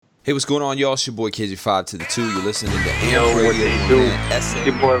Hey, what's going on, y'all? It's your boy KJ5 to the 2. You're listening to Yo, Amp what Radio. they do? SA.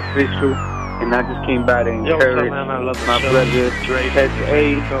 Your boy Official, and I just came by to encourage my brother SA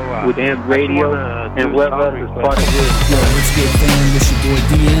with Amp Radio and whoever is part of this. Yo, what's good, fam? This your boy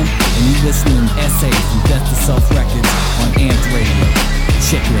DM, and you listening to SA from Death to Self Records on Amp Radio.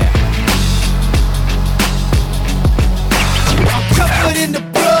 Check it out. I'm covered in the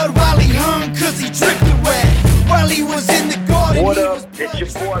blood while he hung, cause he dripped the red. While he was in the garden. What up? It's your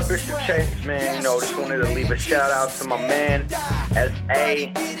boy Bishop Chase, man. You know, just wanted to leave a shout out to my man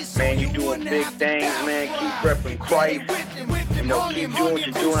SA. Man, you doing big things, man. Keep repping Christ. You know, keep doing what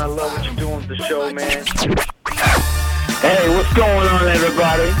you're doing. I love what you're doing with the show, man. Hey, what's going on,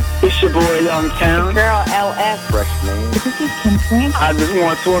 everybody? It's your boy Youngtown. Girl LF. Freshman. This is Kim Frank. I just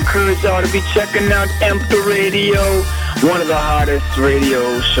want to encourage y'all to be checking out Amp Radio, one of the hottest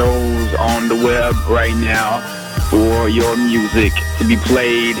radio shows on the web right now, for your music to be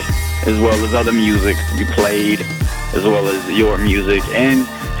played as well as other music to be played as well as your music and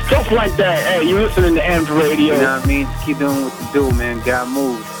stuff like that. Hey, you listening to Amp Radio. You know what I mean? Just keep doing what you do, man. God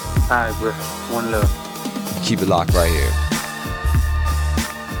moves. Alright, bro. One love. Keep it locked right here.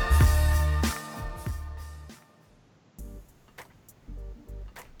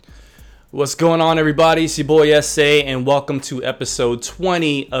 What's going on, everybody? It's your boy SA, and welcome to episode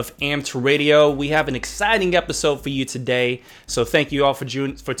 20 of Amped Radio. We have an exciting episode for you today, so thank you all for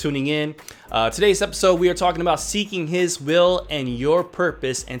tuning in. Today's episode, we are talking about seeking His will and your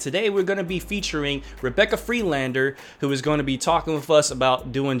purpose, and today we're going to be featuring Rebecca Friedlander, who is going to be talking with us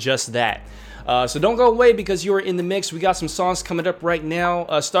about doing just that. So don't go away because you're in the mix. We got some songs coming up right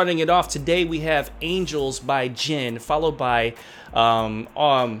now. Starting it off today, we have Angels by Jin, followed by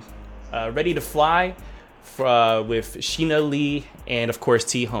Ready to Fly with Sheena Lee and, of course,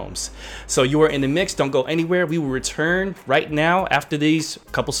 T. Holmes. So you are in the mix. Don't go anywhere. We will return right now after these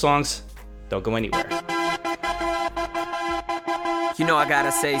couple songs. Don't go anywhere. You know I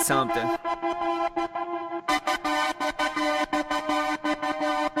gotta say something.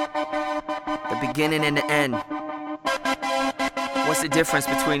 The beginning and the end. What's the difference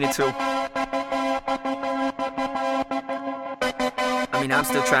between the two? I mean, I'm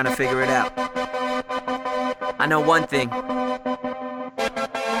still trying to figure it out. I know one thing.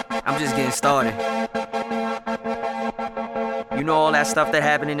 I'm just getting started. You know all that stuff that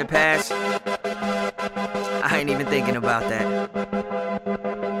happened in the past? I ain't even thinking about that.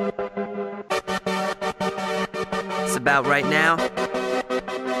 It's about right now.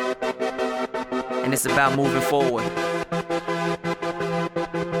 And it's about moving forward.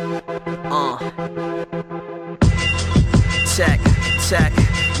 Check,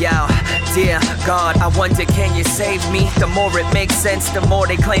 yo, dear God, I wonder can you save me? The more it makes sense, the more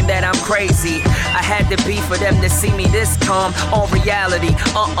they claim that I'm crazy. I had to be for them to see me this calm. On reality,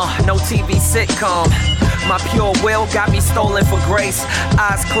 no TV sitcom. My pure will got me stolen for grace.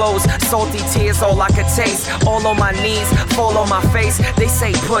 Eyes closed, salty tears, all I could taste. All on my knees, fall on my face. They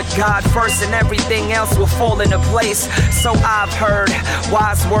say put God first and everything else will fall into place. So I've heard,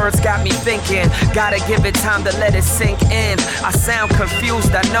 wise words got me thinking. Gotta give it time to let it sink in. I sound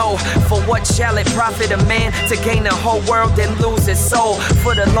confused, I know. For what shall it profit a man to gain the whole world and lose his soul?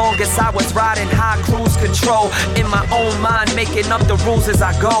 For the longest I was riding high cruise control. In my own mind, making up the rules as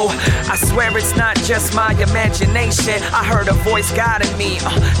I go. I swear it's not just my imagination. I heard a voice guiding me,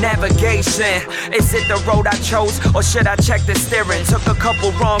 navigation. Is it the road I chose, or should I check the steering? Took a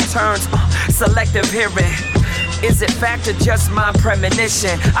couple wrong turns, selective hearing. Is it fact or just my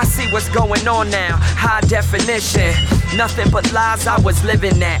premonition? I see what's going on now, high definition. Nothing but lies I was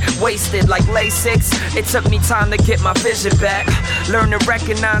living at. Wasted like Lasix. It took me time to get my vision back. Learn to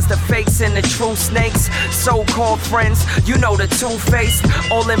recognize the fakes and the true snakes. So-called friends, you know the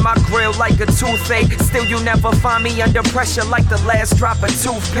two-faced. All in my grill like a toothache. Still you never find me under pressure like the last drop of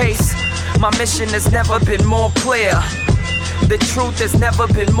toothpaste. My mission has never been more clear. The truth has never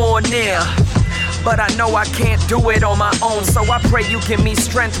been more near. But I know I can't do it on my own. So I pray you give me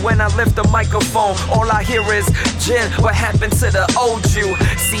strength when I lift the microphone. All I hear is, Jen, what happened to the old you?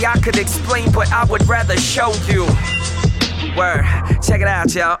 See, I could explain, but I would rather show you. Word, check it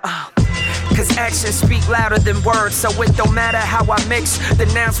out, y'all. Cause actions speak louder than words. So it don't matter how I mix the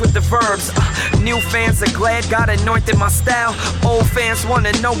nouns with the verbs. New fans are glad God anointed my style. Old fans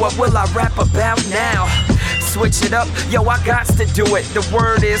wanna know what will I rap about now. Switch it up, yo, I gots to do it. The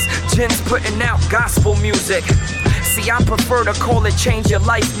word is, Jen's putting out gospel music. See, I prefer to call it change your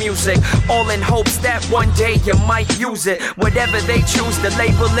life music. All in hopes that one day you might use it. Whatever they choose to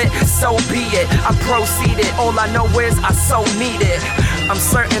label it, so be it. I proceeded, all I know is I so need it. I'm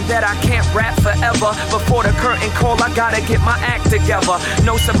certain that I can't rap forever. Before the curtain call, I gotta get my act together.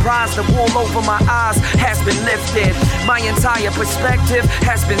 No surprise, the wool over my eyes has been lifted. My entire perspective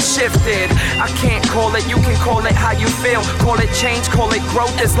has been shifted. I can't call it, you can call it how you feel. Call it change, call it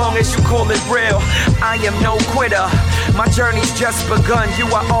growth, as long as you call it real. I am no quitter, my journey's just begun. You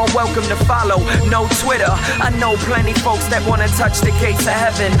are all welcome to follow, no Twitter. I know plenty folks that wanna touch the gates of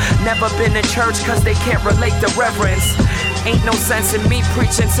heaven. Never been to church cause they can't relate to reverence. Ain't no sense in me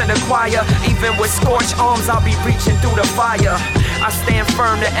preaching to the choir. Even with scorched arms, I'll be reaching through the fire. I stand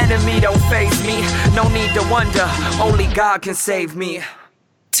firm, the enemy don't faze me. No need to wonder, only God can save me.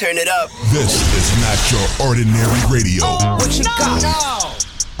 Turn it up. This is not your ordinary radio. What you got?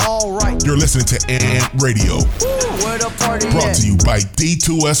 All right. You're listening to Ant Radio. Where the party Brought at? to you by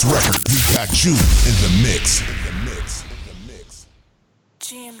D2S Records. We got you in the mix.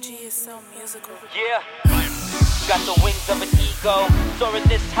 GMG is so musical. Yeah. Got the wings of an ego. Soaring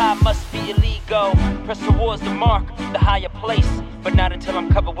this high must be illegal. Press towards the mark, the higher place. But not until I'm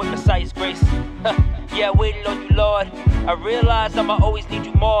covered with Messiah's grace. Yeah, waiting on you, Lord. I realize I'ma always need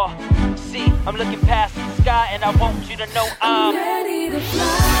you more. See, I'm looking past the sky and I want you to know I'm ready to fly.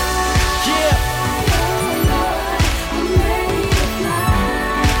 Yeah.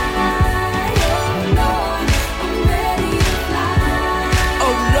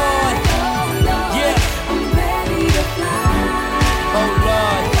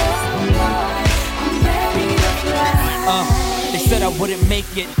 They said I wouldn't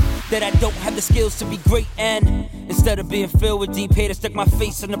make it, that I don't have the skills to be great, and instead of being filled with deep hate, I stuck my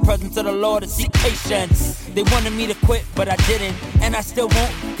face in the presence of the Lord and seek patience. They wanted me to quit, but I didn't, and I still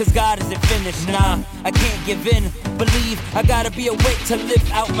won't, cause God isn't finished. Nah, I can't give in, believe I gotta be awake to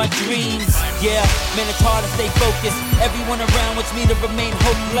live out my dreams. Yeah, man, it's hard to stay focused. Everyone around wants me to remain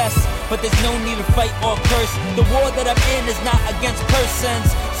hopeless, but there's no need to fight or curse. The war that I'm in is not against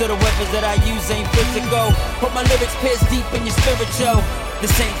persons, so the weapons that I use ain't physical. Put my lyrics pierce deep in your spiritual.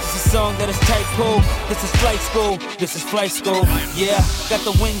 This ain't just a song that is type cool. This is flight school, this is flight school. Yeah, got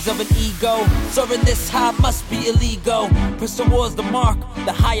the wings of an ego. Soaring this high must be illegal. Press towards the mark,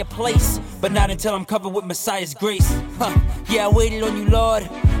 the higher place. But not until I'm covered with Messiah's grace. Yeah, I waited on you, Lord.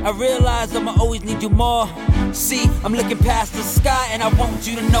 I realize I'ma always need you more. See, I'm looking past the sky and I want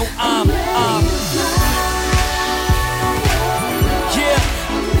you to know I'm yeah.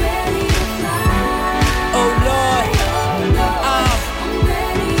 Oh Lord.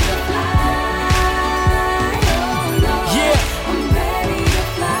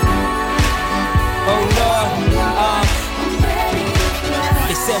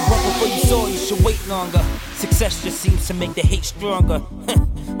 Run before you soar, you should wait longer. Success just seems to make the hate stronger.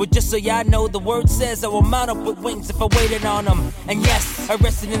 Well, just so y'all know, the word says I will mount up with wings if I waited on him. And yes, I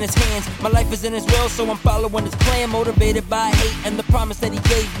rested in his hands. My life is in his will, so I'm following his plan. Motivated by hate and the promise that he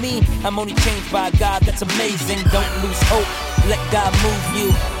gave me. I'm only changed by God, that's amazing. Don't lose hope, let God move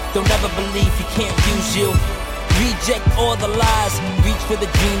you. Don't ever believe he can't use you. Reject all the lies, reach for the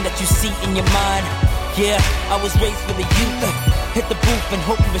dream that you see in your mind. Yeah, I was raised for the youth. Hit the booth and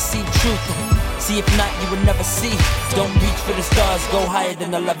hope you receive truth. See, if not, you would never see. Don't reach for the stars, go higher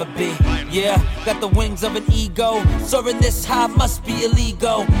than they'll ever be. Yeah, got the wings of an ego. Soaring this high must be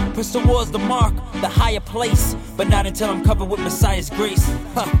illegal. Press towards the mark, the higher place. But not until I'm covered with Messiah's grace.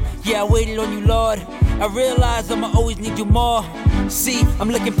 Yeah, I waited on you, Lord. I realize I'ma always need you more. See, I'm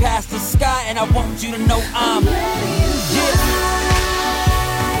looking past the sky and I want you to know I'm yeah.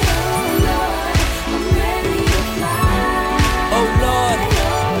 Oh Lord,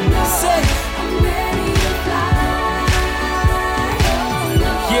 say I'm ready to fly.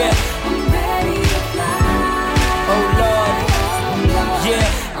 Yeah, I'm ready to fly. Oh Lord, yeah,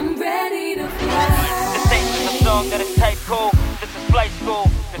 I'm ready to fly. This ain't just a song that is type cool. This is flight school.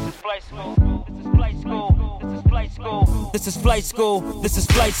 This is flight school. This is flight school. This is flight school. This is flight school. This is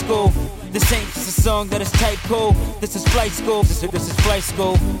flight school. This ain't just a song that is type cool. This is flight school. This is flight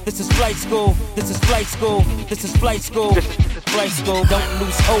school. This is flight school. This is flight school. This is flight school. This is flight school. Don't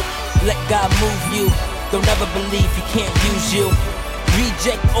lose hope. Let God move you. Don't ever believe he can't use you.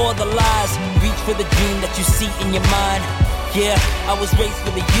 Reject all the lies. Reach for the dream that you see in your mind. Yeah, I was raised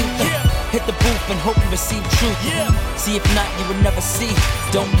for the youth. Hit the booth and hope you receive truth. See, if not, you would never see.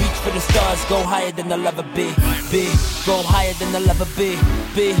 Don't reach for the stars, go higher than they'll ever be. Go higher than they'll ever be.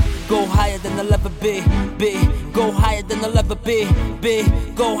 Go higher than they'll ever be. Go higher than they'll ever be.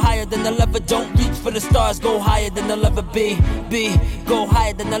 Go higher than they'll ever. Don't reach for the stars, go higher than they'll ever be. Go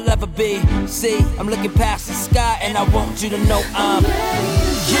higher than they'll ever be. See, I'm looking past the sky and I want you to know I'm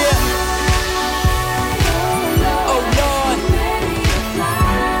yeah. Oh Lord.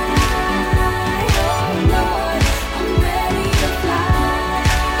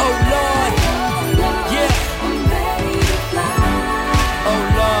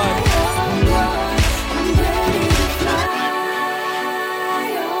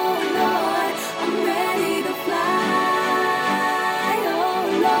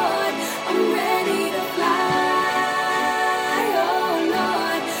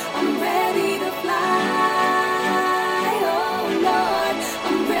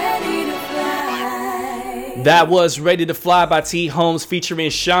 That was Ready to Fly by T. Holmes featuring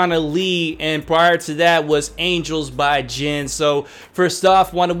Shauna Lee, and prior to that was Angels by Jen. So first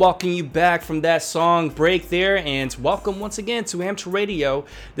off, want to welcome you back from that song break there, and welcome once again to Amateur Radio.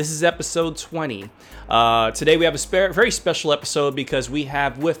 This is episode 20. Today we have a very special episode because we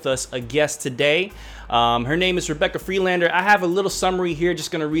have with us a guest today. Her name is Rebecca Friedlander. I have a little summary here,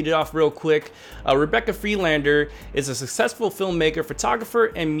 just going to read it off real quick. Rebecca Friedlander is a successful filmmaker,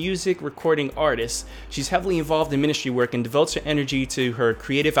 photographer, and music recording artist. She's heavily involved in ministry work and devotes her energy to her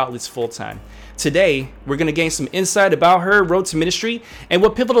creative outlets full-time. Today, we're going to gain some insight about her road to ministry and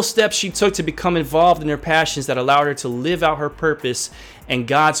what pivotal steps she took to become involved in her passions that allowed her to live out her purpose and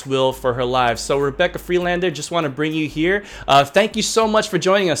God's will for her life. So, Rebecca Friedlander, just want to bring you here. Thank you so much for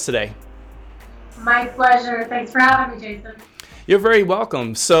joining us today. My pleasure. Thanks for having me, Jason. You're very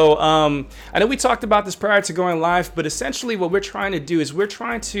welcome. So I know we talked about this prior to going live, but essentially what we're trying to do is we're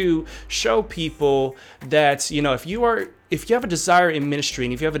trying to show people that, you know, if you have a desire in ministry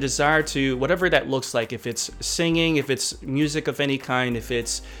and if you have a desire to whatever that looks like, if it's singing, if it's music of any kind, if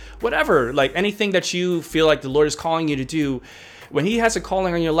it's whatever, like anything that you feel like the Lord is calling you to do, when he has a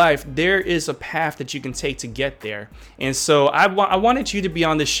calling on your life, there is a path that you can take to get there. And so I wanted you to be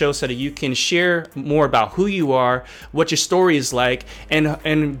on this show so that you can share more about who you are, what your story is like,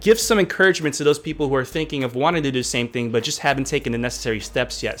 and give some encouragement to those people who are thinking of wanting to do the same thing, but just haven't taken the necessary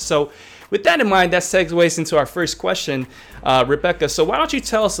steps yet. So with that in mind, that segues into our first question, Rebecca. So why don't you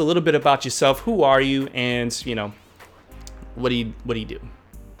tell us a little bit about yourself? Who are you? And, you know, what do you do?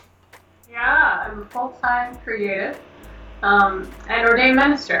 Yeah, I'm a full-time creative. And ordained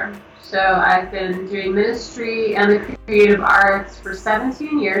minister. So I've been doing ministry and the creative arts for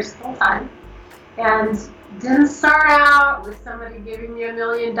 17 years full time, and didn't start out with somebody giving me $1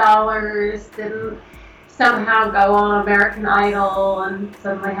 million, didn't somehow go on American Idol and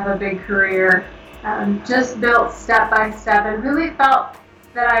suddenly have a big career. Just built step by step and really felt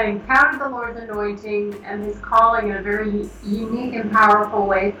that I encountered the Lord's anointing and his calling in a very unique and powerful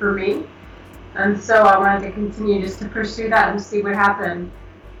way for me. And so I wanted to continue just to pursue that and see what happened.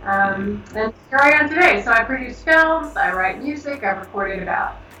 And here I am today. So I produce films, I write music, I've recorded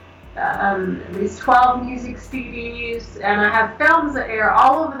about at least 12 music CDs, and I have films that air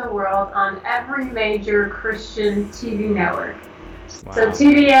all over the world on every major Christian TV network. Wow. So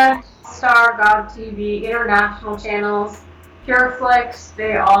TVN, Star, God TV, international channels, PureFlix,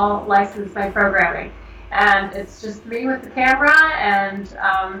 they all license my programming. And it's just me with the camera and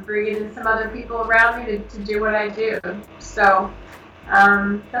bringing in some other people around me to do what I do. So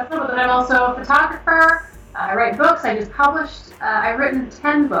that's a little bit. I'm also a photographer. I write books. I just published, I've written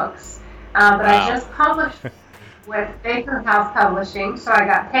 10 books, but wow. I just published with Baker House Publishing. So I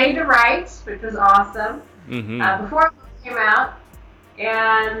got paid to write, which was awesome, before it came out.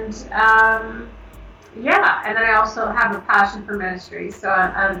 And yeah, and then I also have a passion for ministry. So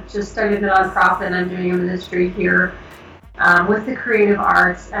I've just started a nonprofit, and I'm doing a ministry here with the creative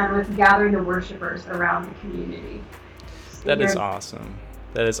arts and with gathering the worshipers around the community. So that is awesome.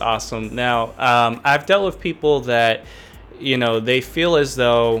 That is awesome. Now, I've dealt with people that, you know, they feel as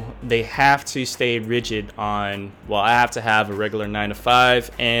though they have to stay rigid on, well, I have to have a regular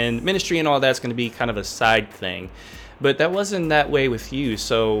 9-to-5, and ministry and all that's going to be kind of a side thing. But that wasn't that way with you.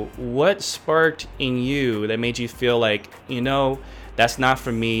 So what sparked in you that made you feel like, you know, that's not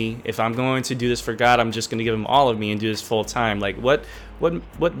for me. If I'm going to do this for God, I'm just going to give him all of me and do this full time. Like what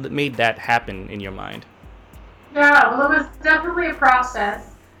made that happen in your mind? Yeah, well, it was definitely a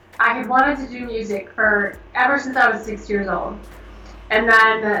process. I had wanted to do music ever since I was 6 years old. And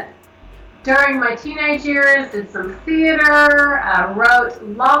then during my teenage years, did some theater, wrote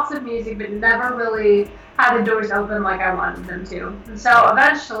lots of music, but never really had the doors open like I wanted them to. And so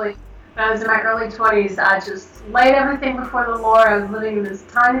eventually, when I was in my early 20s, I just laid everything before the Lord. I was living in this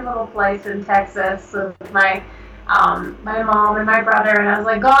tiny little place in Texas with my mom and my brother, and I was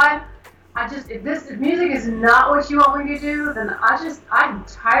like, God, if music is not what you want me to do, then I'm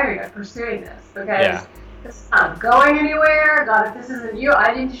tired of pursuing this, because this is not going anywhere. God, if this isn't you,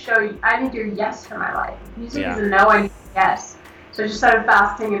 I need your yes for my life. If music is a no, I need a yes. So I just started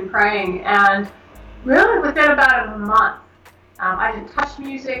fasting and praying, and really within about a month, I didn't touch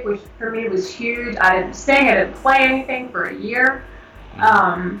music, which for me was huge. I didn't sing, I didn't play anything for a year.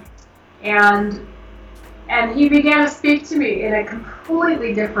 And he began to speak to me in a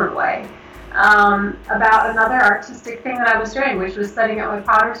completely different way about another artistic thing that I was doing, which was setting up my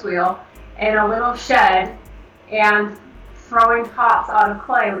potter's wheel in a little shed and throwing pots out of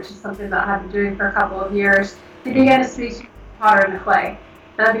clay, which is something that I have been doing for a couple of years. He began to speak to me about potter and clay.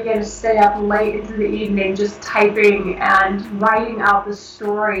 And I began to stay up late into the evening just typing and writing out the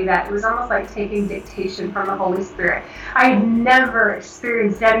story that it was almost like taking dictation from the Holy Spirit. I had never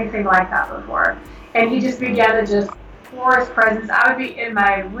experienced anything like that before. And he just began to just pour his presence. I would be in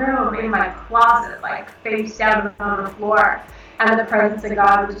my room, in my closet, like face down on the floor. And the presence of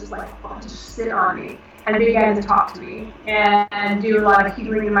God would just like just sit on me and began to talk to me and do a lot of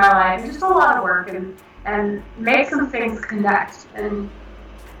healing in my life and just a lot of work and make some things connect and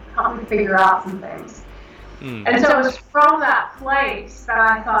help me figure out some things. And so it was from that place that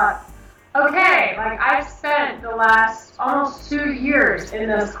I thought, okay, like I've spent the last almost 2 years in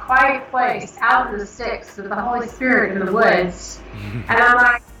this quiet place out in the sticks with the Holy Spirit in the woods. And I'm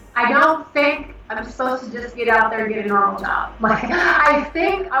like, I don't think I'm supposed to just get out there and get a normal job. Like, I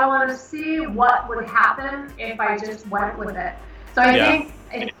think I want to see what would happen if I just went with it. So I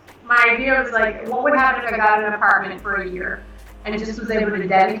think my idea was like, what would happen if I got an apartment for a year and just was able to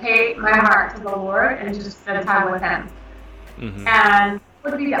dedicate my heart to the Lord and just spend time with Him? And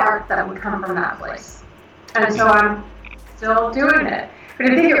what would be the art that would come from that place? And so I'm still doing it. But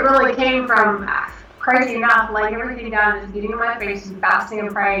I think it really came from, crazy enough, laying everything down and just getting on my face and fasting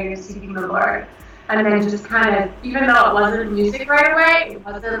and praying and seeking the Lord. And then just kind of, even though it wasn't music right away, it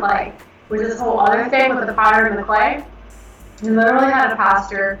wasn't like, it was this whole other thing with the potter and the clay. We literally had a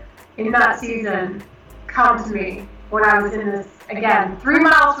pastor in that season come to me when I was in this, again, 3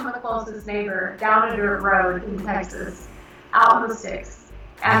 miles from the closest neighbor, down a dirt road in Texas, out in the sticks.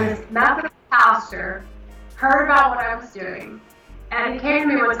 And this Methodist pastor heard about what I was doing. And he came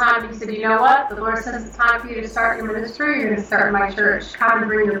to me one time and he said, you know what? The Lord says it's time for you to start your ministry. You're going to start in my church. Come and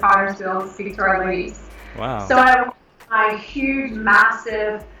bring your potter's wheel and speak to our ladies. Wow. So I went with my huge,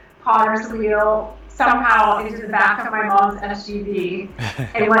 massive potter's wheel somehow into the back of my mom's SUV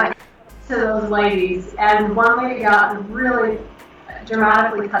and went to those ladies. And one lady got really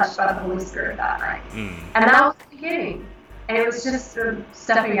dramatically touched by the Holy Spirit that night. And that was the beginning. And it was just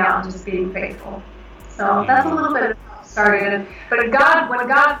stepping out and just being faithful. So that's a little bit of how it started. But when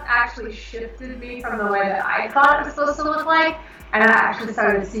God actually shifted me from the way that I thought it was supposed to look like, and I actually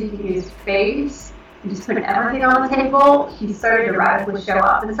started seeking His face and just putting everything on the table, He started to radically show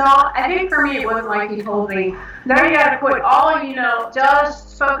up. And so I think for me, it wasn't like He told me, now you got to quit all,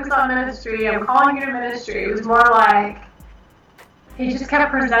 just focus on ministry. I'm calling you to ministry. It was more like He just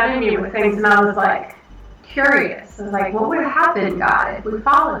kept presenting me with things, and I was like curious. I was like, what would happen, God, if we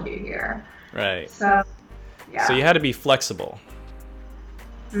followed you here? Right. So, yeah. So you had to be flexible.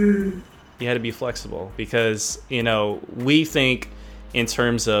 You had to be flexible because, we think in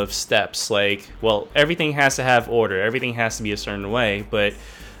terms of steps, like, well, everything has to have order. Everything has to be a certain way. But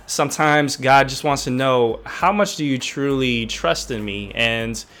sometimes God just wants to know, how much do you truly trust in me?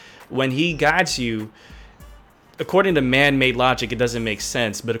 And when He guides you, according to man-made logic, it doesn't make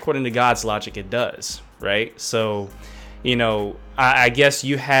sense. But according to God's logic, it does. Right? So, I guess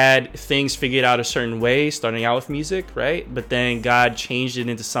you had things figured out a certain way starting out with music, right? But then God changed it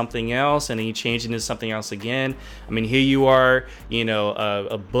into something else, and then He changed it into something else again. I mean, here you are,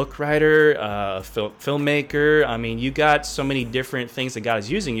 a book writer, a filmmaker. I mean, you got so many different things that God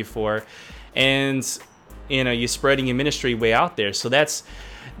is using you for, and you're spreading your ministry way out there. So that's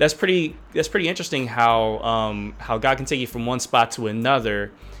pretty interesting how God can take you from one spot to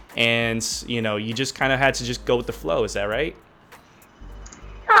another. And, you just kind of had to just go with the flow. Is that right?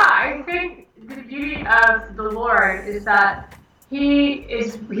 Yeah, I think the beauty of the Lord is that He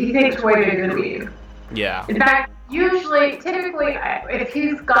thinks way bigger than we do. Yeah. In fact, typically, if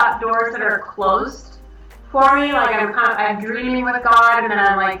He's got doors that are closed for me, like I'm dreaming with God and then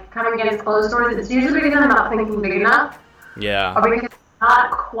I'm like coming against closed doors, it's usually because I'm not thinking big enough. Yeah. Or because I'm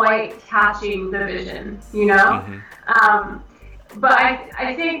not quite catching the vision, But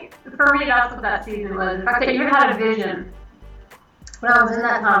I think for me that's what that season was. In fact, I even had a vision when I was in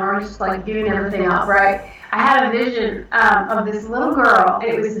that time where I was just like giving everything up, right? I had a vision of this little girl,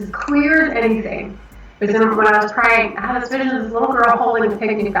 and it was as clear as anything. It was when I was praying, I had this vision of this little girl holding a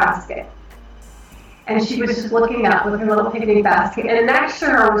picnic basket. And she was just looking up with her little picnic basket. And next to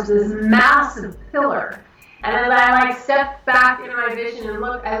her was this massive pillar. And as I stepped back in my vision and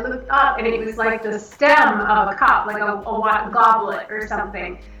I looked up, and it was like the stem of a cup, like a goblet or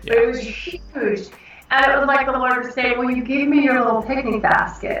something. Yeah. But it was huge. And it was like the Lord was saying, will you give me your little picnic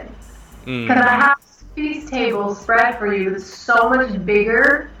basket? Because I have this feast table spread for you that's so much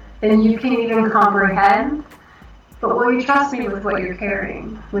bigger than you can even comprehend. But will you trust me with what you're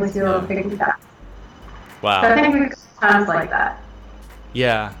carrying with your little picnic basket? Wow. So I think we've times like that.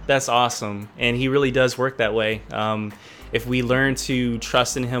 Yeah, that's awesome. And He really does work that way. If we learn to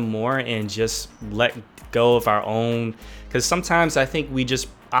trust in Him more and just let go of our own, because sometimes I think we just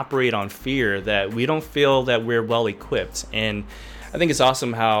operate on fear, that we don't feel that we're well equipped. And I think it's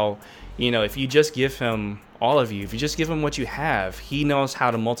awesome how, if you just give him all of you, if you just give him what you have, he knows how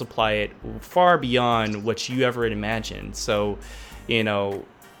to multiply it far beyond what you ever imagined. So,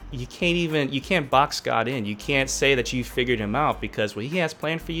 you can't box God in. You can't say that you figured him out, because what he has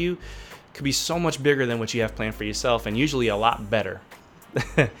planned for you could be so much bigger than what you have planned for yourself, and usually a lot better.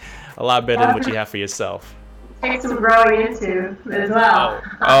 A lot better than what you have for yourself. Takes some growing into as well.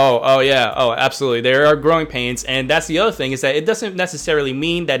 Oh yeah. Oh, absolutely. There are growing pains, and that's the other thing, is that it doesn't necessarily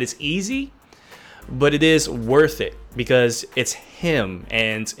mean that it's easy, but it is worth it, because it's him,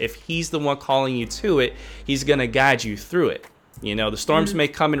 and if he's the one calling you to it, he's gonna guide you through it. The storms may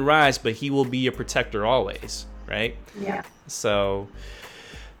come and rise, but he will be your protector always, right? Yeah. So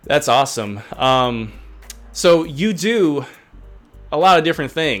that's awesome. So you do a lot of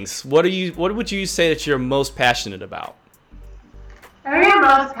different things. What would you say that you're most passionate about? I think I'm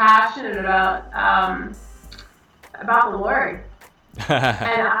most passionate about the Lord.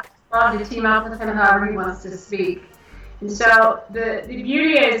 And I love to team up with him however he wants to speak. And so the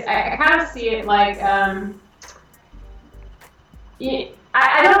beauty is, I kind of see it like,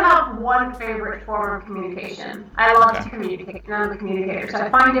 I don't have one favorite form of communication. I love to communicate, and I'm a communicator. So I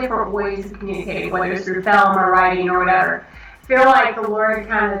find different ways of communicating, whether it's through film or writing or whatever. I feel like the Lord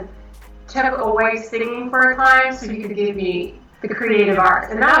kind of took away singing for a time so he could give me the creative arts.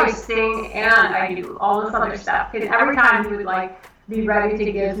 And now I sing and I do all this other stuff. Because every time he would be ready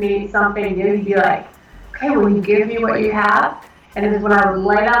to give me something new, he'd be like, okay, will you give me what you have? And then when I would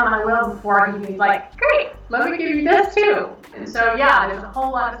lay down my will before, he'd be like, great, let me give you this too. And so, yeah, there's a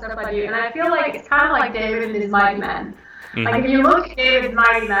whole lot of stuff I do. And I feel like it's kind of like David and his mighty men. Mm-hmm. Like, if you look at David's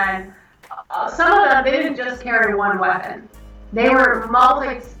mighty men, some of them, they didn't just carry one weapon. They were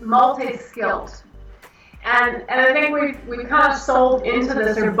multi-skilled. And I think we've kind of sold into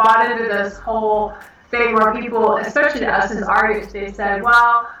this, or bought into this whole thing where people, especially us as artists, they said,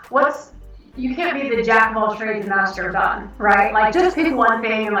 well, you can't be the jack of all trades and master of none, right? Like, just pick one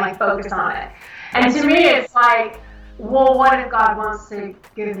thing and focus on it. And to me, it's like, well, what if God wants to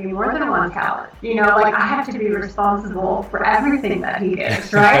give me more than one talent? I have to be responsible for everything that he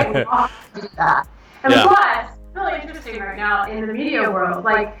gives, right? We all have to do that. And plus, it's really interesting right now in the media world.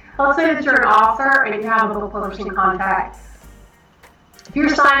 Let's say that you're an author and you have a book publishing contract. If you're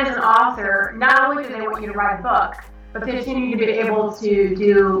signed as an author, not only do they want you to write a book, but that you need to be able to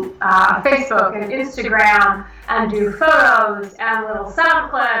do Facebook and Instagram and do photos and little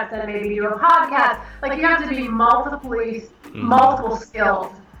sound clips and maybe do a podcast. You have to be multiple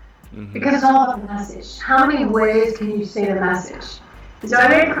skilled, because it's all about the message. How many ways can you say the message? So I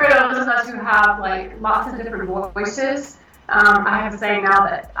think for those of us who have lots of different voices, I have to say now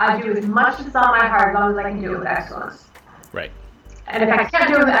that I do as much as on my heart as long as I can do it with excellence. Right. And if I can't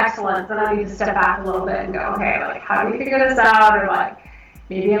do it with excellence, then I need to step back a little bit and go, okay, how do we figure this out? Or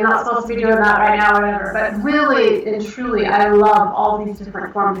maybe I'm not supposed to be doing that right now or whatever. But really and truly, I love all these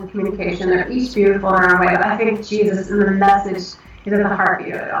different forms of communication. They're each beautiful in their own way. But I think Jesus and the message is at the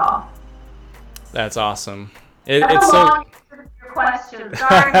heartbeat of it all. That's awesome. That's a long answer to your question.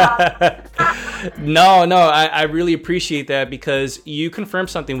 Sorry about that. No, I really appreciate that, because you confirmed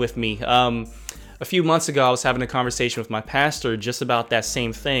something with me. A few months ago, I was having a conversation with my pastor just about that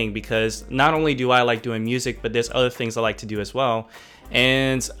same thing, because not only do I like doing music, but there's other things I like to do as well.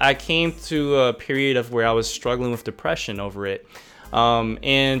 And I came to a period of where I was struggling with depression over it.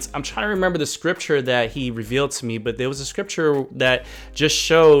 And I'm trying to remember the scripture that he revealed to me, but there was a scripture that just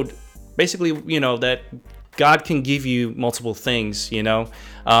showed basically, that God can give you multiple things,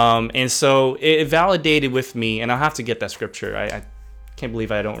 and so it validated with me, and I'll have to get that scripture. I can't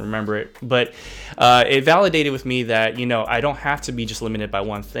believe I don't remember it, but it validated with me that I don't have to be just limited by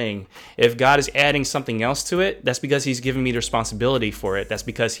one thing. If God is adding something else to it, that's because he's giving me the responsibility for it. That's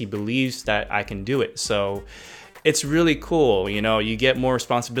because he believes that I can do it. So it's really cool. You get more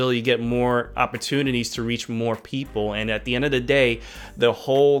responsibility, you get more opportunities to reach more people, and at the end of the day, the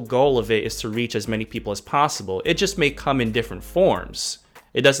whole goal of it is to reach as many people as possible. It just may come in different forms.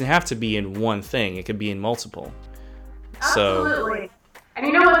 It doesn't have to be in one thing. It could be in multiple. Absolutely.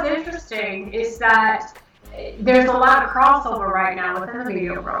 And what's interesting is that there's a lot of crossover right now within the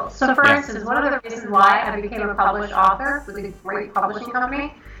media world. So for instance, one of the reasons why I became a published author with a great publishing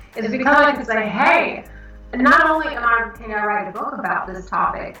company is because I could say, hey, not only can I write a book about this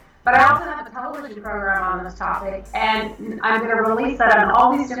topic, but I also have a television program on this topic, and I'm going to release that on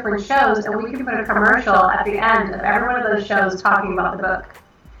all these different shows, and we can put a commercial at the end of every one of those shows talking about the book.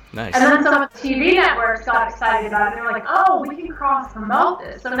 Nice. And then some of the TV networks got excited about it, and they're like, oh, we can cross-promote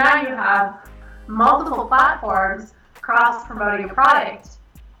this. So now you have multiple platforms cross-promoting a product.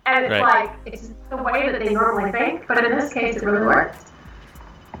 And it's like, it's the way that they normally think, but in this case, it really works.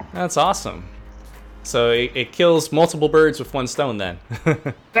 That's awesome. So it kills multiple birds with one stone then.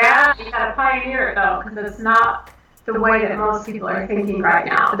 Yeah, you gotta pioneer it though, because it's not the way that most people are thinking right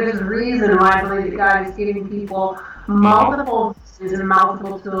now. There's a reason why I believe that God is giving people multiple uses and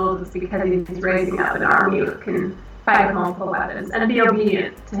multiple tools. It's because he's raising up an army who can fight with multiple weapons and be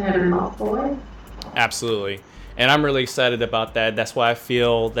obedient to him in multiple ways. Absolutely. And I'm really excited about that. That's why I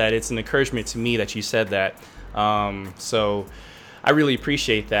feel that it's an encouragement to me that you said that. So I really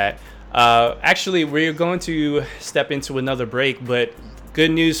appreciate that. Actually, we're going to step into another break, but good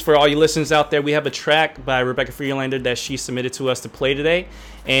news for all you listeners out there. We have a track by Rebecca Friedlander that she submitted to us to play today.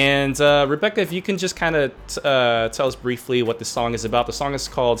 And Rebecca, if you can just kind of tell us briefly what the song is about. The song is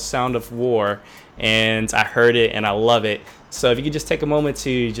called Sound of War, and I heard it and I love it. So if you could just take a moment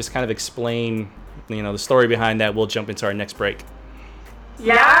to just kind of explain, the story behind that, we'll jump into our next break.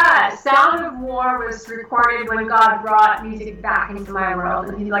 Yeah, Sound of War was recorded when God brought music back into my world.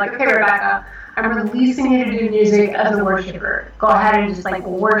 And he's like, okay, Rebecca, I'm releasing you to do music as a worshiper. Go ahead and just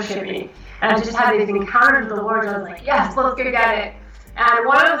worship me. And I just had these encounters with the Lord. And I was like, yes, let's go get it. And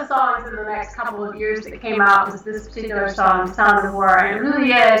one of the songs in the next couple of years that came out was this particular song, Sound of War. And it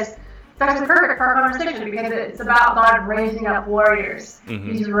really is. It's actually perfect for our conversation because it's about God raising up warriors.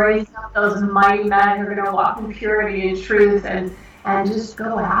 Mm-hmm. He's raising up those mighty men who are going to walk in purity and truth and just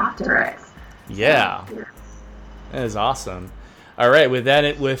go after it. Yeah, that is awesome. All right, with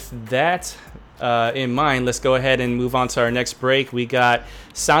that in mind, let's go ahead and move on to our next break. We got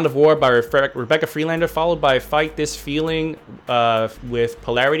Sound of War by Rebecca Friedlander, followed by Fight This Feeling with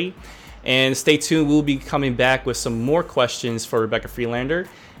Polarity. And stay tuned, we'll be coming back with some more questions for Rebecca Friedlander.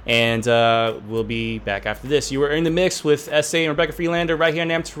 And we'll be back after this. You are in the mix with S.A. and Rebecca Friedlander right here on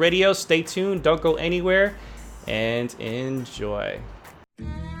Amped Radio. Stay tuned, don't go anywhere, and enjoy.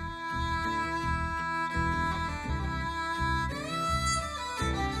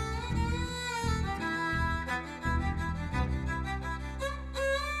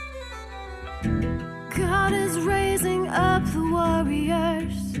 God is raising up the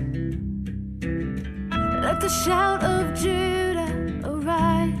warriors. Let the shout of Judah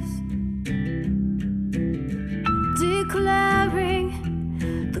arise, declaring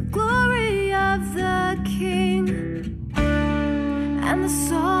the glory of the King and the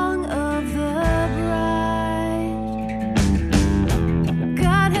song of the bride.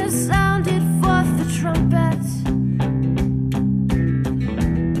 God has sounded forth the trumpet.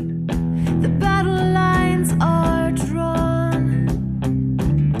 The battle lines are drawn.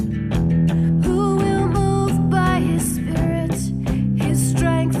 Who will move by his spirit, his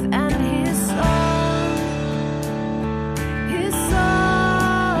strength and his song, his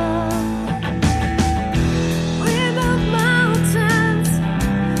song. We move mountains,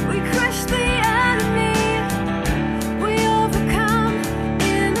 we crush the enemy, we overcome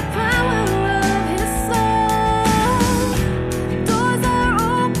in the power of his song. Doors are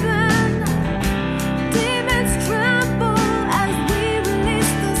open, demons tremble as we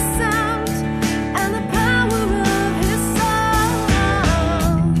release the sound and the power of his song.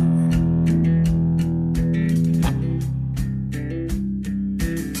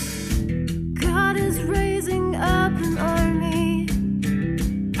 God is raising up an army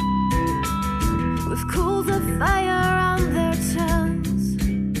with coals of fire on their tongues.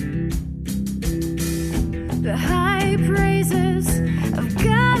 The high praises of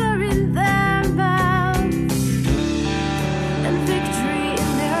God are in their mouths and victory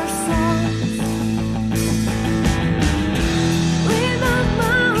in their songs. We move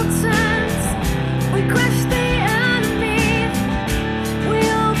mountains, we crush the enemy, we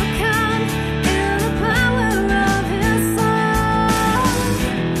overcome in the power of his song.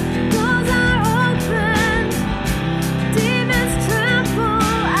 Doors are open, demons tremble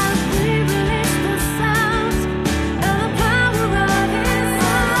as we release the sound and the power of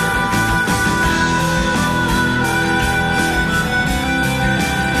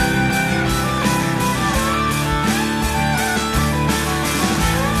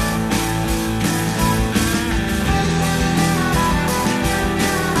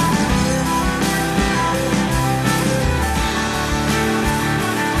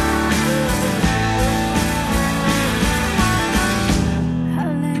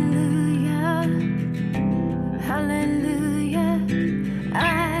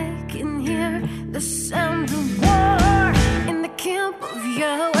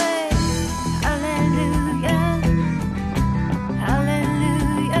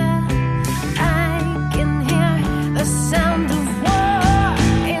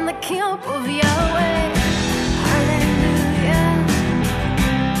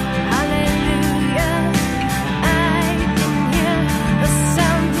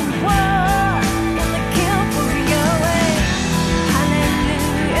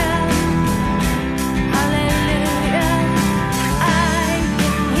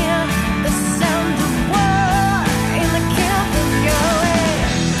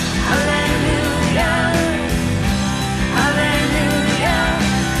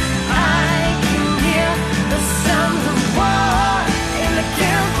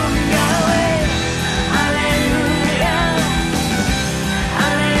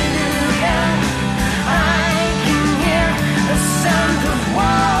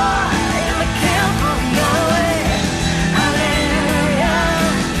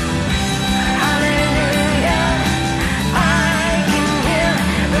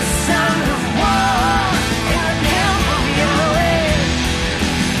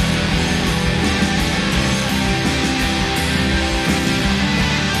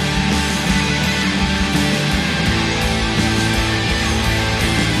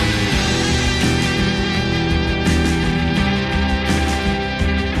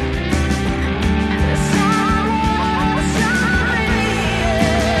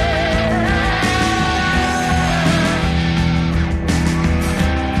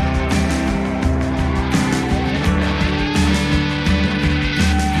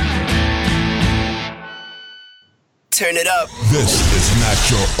turn it up. This is not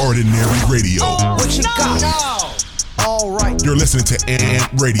your ordinary radio. What you got? All right. You're listening to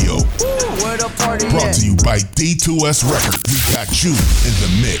Amp Radio. Where the party Brought at? to you by D2S Records. We got you in the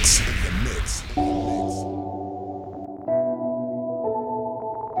mix.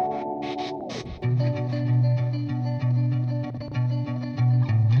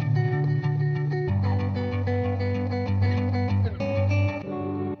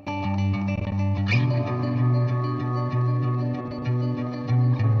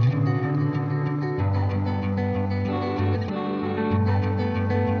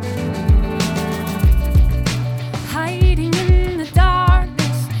 Hiding in the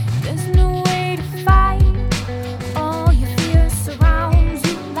darkness, there's no way to fight. All your fear surrounds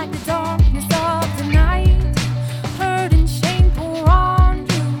you like the darkness of the night. Hurt and shame pour on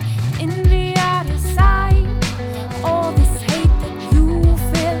you, envy out of sight. All this hate that you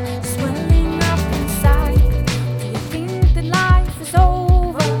feel swelling up inside. Do you think that life is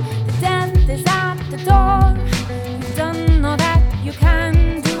over? The death is at the door. You've done all that you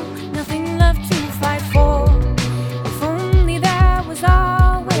can do, nothing left to fight for. If only there was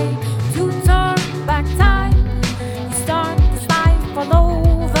a way to turn back time. You start this life all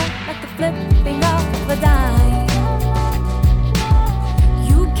over like the flipping of a dime.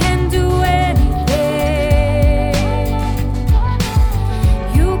 You can do anything.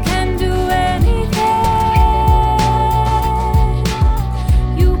 You can do anything.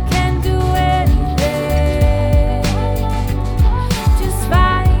 You can do anything. Just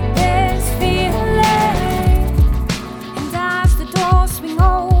fight this feeling. And as the doors swing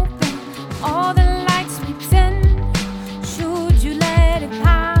open, all the light sweeps in. Should you let it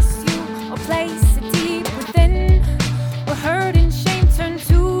pass you or place it deep within? Where hurt and shame turn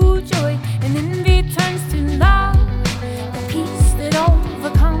to joy and envy turns to love. The peace that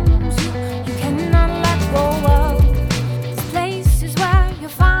overcomes you, you cannot let go of. This place is where you'll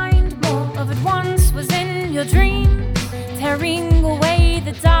find more of it once was in your dreams. Tearing away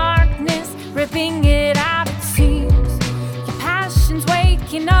the darkness, ripping it out it seems. Your passion's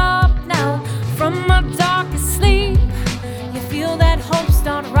waking up now from a darkest sleep. You feel that hope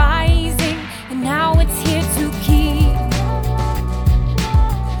start rising, and now it's here to keep.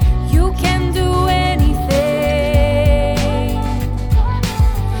 You can do anything.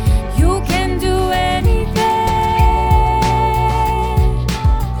 You can do anything.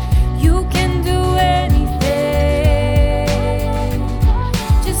 You can do anything.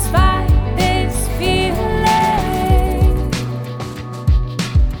 Just fight this feeling.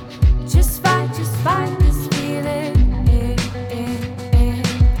 Just fight this feeling.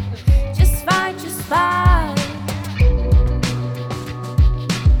 Just fight, just fight.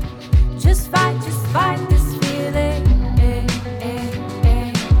 Just fight this feeling.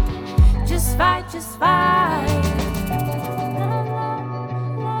 Just fight.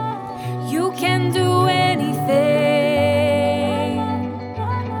 You can do anything.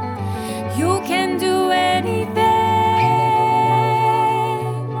 You can do anything.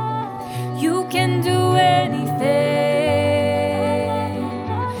 You can do anything.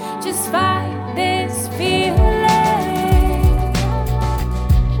 Just fight this feeling.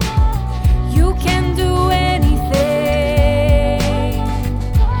 You can do anything.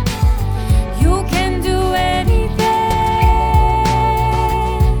 You can do anything.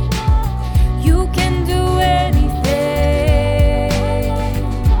 You can do anything.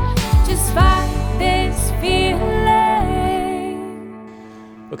 Just fight this feeling.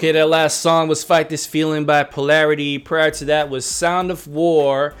 Okay, that last song was Fight This Feeling by Polarity. Prior to that was Sound of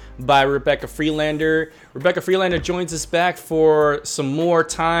War by Rebecca Friedlander. Rebecca Friedlander joins us back for some more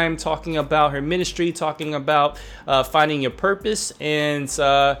time talking about her ministry, talking about finding your purpose. And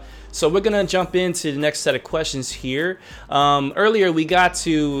so we're going to jump into the next set of questions here. Earlier, we got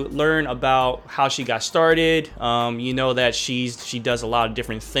to learn about how she got started. You know that she does a lot of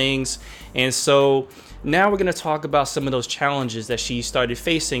different things. And so now we're going to talk about some of those challenges that she started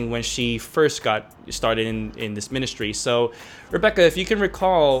facing when she first got started in this ministry. So, Rebecca, if you can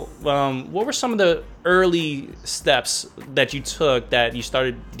recall, what were some of the early steps that you took that you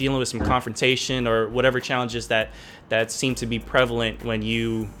started dealing with some confrontation or whatever challenges that seemed to be prevalent when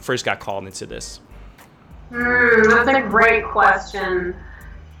you first got called into this? That's a great question.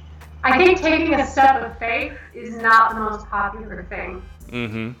 I think taking a step of faith is not the most popular thing.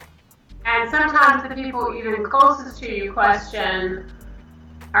 Mm-hmm. And sometimes the people even closest to you question,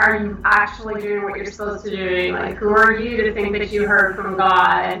 are you actually doing what you're supposed to do? Like, who are you to think that you heard from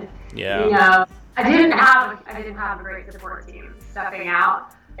God? Yeah. You know, I didn't have a great support team stepping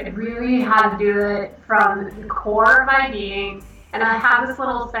out. I really had to do it from the core of my being And I have this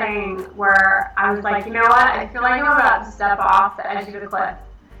little thing where I was like, you know what? I feel like I'm about to step off the edge of the cliff.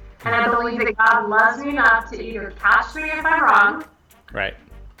 And I believe that God loves me enough to either catch me if I'm wrong, right,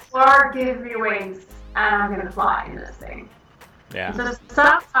 or give me wings, and I'm going to fly in this thing. Yeah. So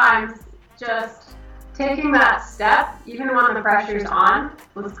sometimes just taking that step, even when the pressure's on,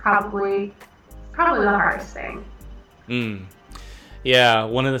 was probably the hardest thing. Yeah,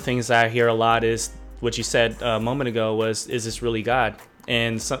 one of the things I hear a lot is what you said a moment ago was, is this really God?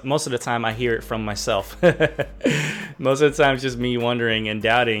 And most of the time I hear it from myself. Most of the time it's just me wondering and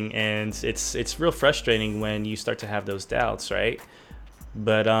doubting, and it's real frustrating when you start to have those doubts, right?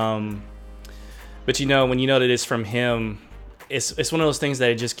 But you know, when you know that it's from Him, it's one of those things that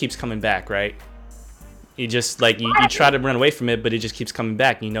it just keeps coming back, right? You just like you try to run away from it, but it just keeps coming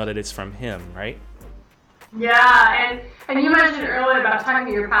back, and you know that it's from Him, right? Yeah, and you mentioned earlier about talking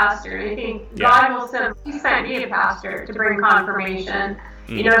to your pastor, and I think God will send, He sent me a pastor to bring confirmation.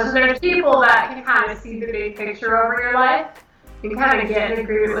 You know, so there's people that can kind of see the big picture over your life and kind of get in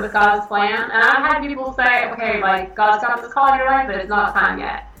agreement with God's plan. And I've had people say, okay, like, God's got this call in your life, but it's not time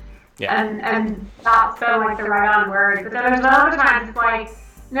yet. Yeah. And that's been like the right on word. But then there's other times it's like,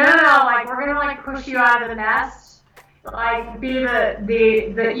 no, like, we're going to like push you out of the nest. Like, be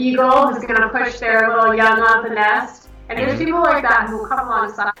the eagle who's going to push their little young out of the nest. And there's people like that who come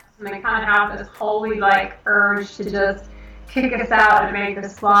alongside and they kind of have this holy, like, urge to just kick us out and make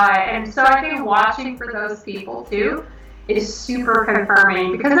us fly. And so I think watching for those people, too, is super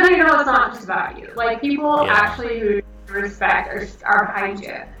confirming. Because then you know it's not just about you. Like, people actually who you respect are behind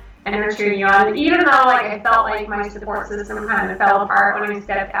you and they're cheering you on. And even though, like, I felt like my support system kind of fell apart when I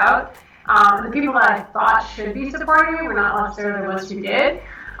stepped out, the people that I thought should be supporting me were not necessarily the ones who did.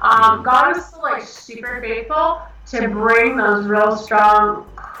 God was still, like, super faithful to bring those real strong,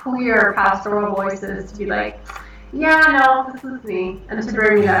 clear pastoral voices to be like, yeah, no, this is me, and to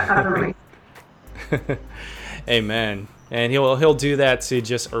bring me that confirmation. Amen. And he'll do that to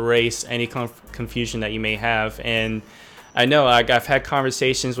just erase any confusion that you may have. And I know I've had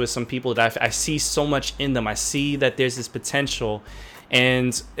conversations with some people that I see so much in them. I see that there's this potential.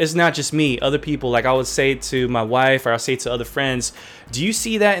 And it's not just me. Other people, like I would say to my wife or I'll say to other friends, do you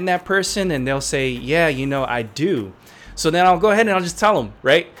see that in that person? And they'll say, yeah, you know, I do. So then I'll go ahead and I'll just tell them,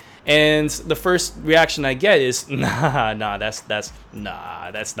 right? And the first reaction I get is, nah, that's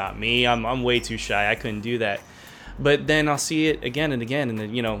not me. I'm way too shy. I couldn't do that. But then I'll see it again and again, and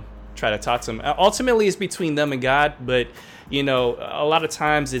then, you know, try to talk to them. Ultimately, it's between them and God. But, you know, a lot of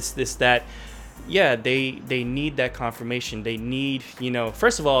times it's this, that, yeah, they need that confirmation. They need, you know,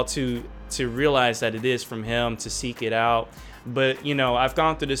 first of all, to realize that it is from Him, to seek it out. But, you know, I've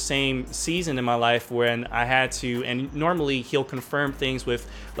gone through the same season in my life when I had to, and normally He'll confirm things with,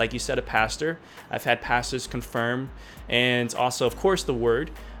 like you said, a pastor. I've had pastors confirm, and also, of course, the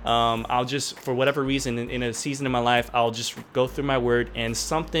Word. I'll just, for whatever reason, in a season of my life, I'll just go through my Word, and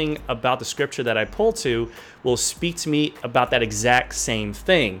something about the scripture that I pull to will speak to me about that exact same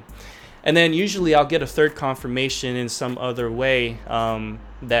thing. And then usually I'll get a third confirmation in some other way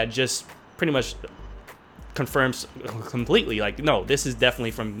that just pretty much confirms completely, like, no, this is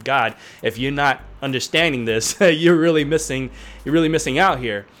definitely from God. If you're not understanding this, you're really missing out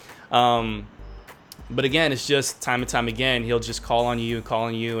here. But again, it's just time and time again, He'll just call on you,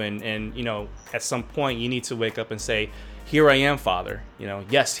 and you know, at some point you need to wake up and say, here I am, Father. You know,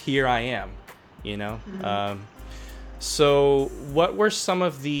 yes, here I am. You know. Mm-hmm. So what were some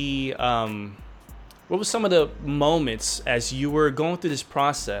of the moments as you were going through this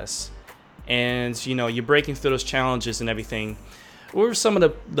process, and, you know, you're breaking through those challenges and everything? What were some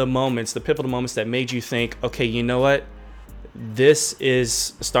of the moments, the pivotal moments that made you think, okay, you know what? This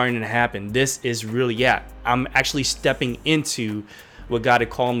is starting to happen. This is really, I'm actually stepping into what God had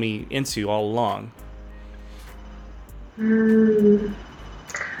called me into all along.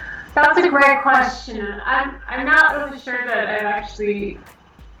 That's a great question. I'm not really sure that I actually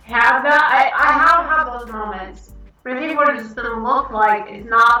have that. I have had those moments, but I think what it's going to look like is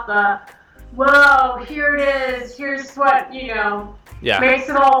not the, whoa, here it is, here's what, you know, makes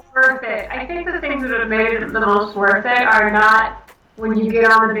it all worth it. I think the things that have made it the most worth it are not when you get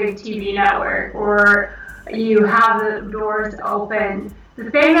on the big TV network or you have the doors open.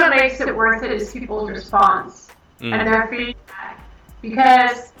 The thing that makes it worth it is people's response and their feedback.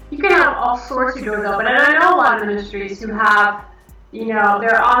 Because you can have all sorts of doors open. And I know a lot of ministries who have, you know,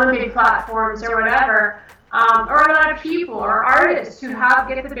 they're on the big platforms or whatever, or a lot of people or artists who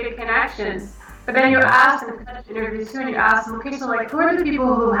get the big connections. But then you ask them in interviews too, and you ask them, okay, so like, who are the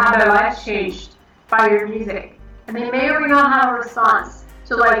people who have their lives changed by your music? And they may or may not have a response.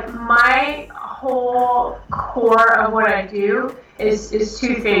 So like, my whole core of what I do is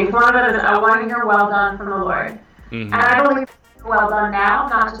two things. One of them is I want to hear well done from the Lord. Mm-hmm. And I believe well done now,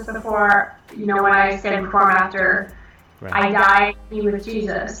 not just before, when I stand before him after I die and be with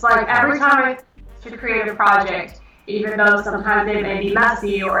Jesus. Like every time I to create a project, even though sometimes it may be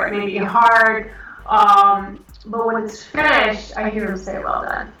messy or it may be hard, but when it's finished, I hear him say, well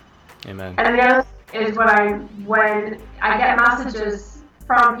done. Amen. And the other is when I get messages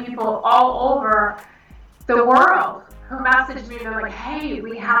from people all over the world who message me and they're like, hey,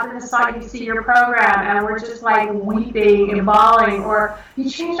 we happened to see your program and we're just like weeping and bawling, or you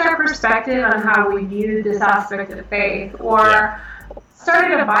changed our perspective on how we view this aspect of faith, or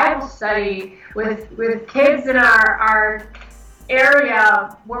started a Bible study with kids in our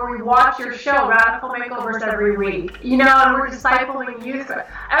area where we watch your show, Radical Makeovers, every week. And we're discipling youth.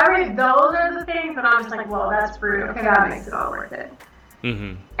 Those are the things that I'm just like, well, that's fruit. Okay, that makes it all worth it.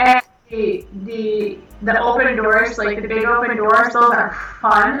 Mm-hmm. And the open doors, like the big open doors, those are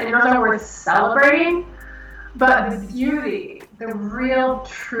fun and those are worth celebrating. But the beauty, the real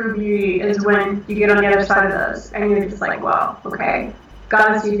true beauty, is when you get on the other side of those and you're just like, wow, okay,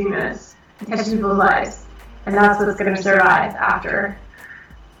 God is using this to touch people's lives. And that's what's going to survive after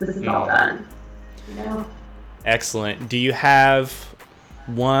this is all done. Excellent. Do you have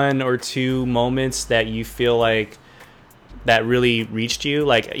one or two moments that you feel like that really reached you?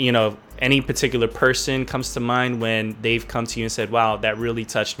 Like, any particular person comes to mind when they've come to you and said, wow, that really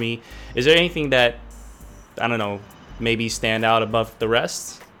touched me. Is there anything that, I don't know, maybe stand out above the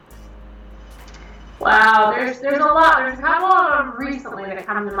rest? Wow, there's a lot. There's a couple of them recently that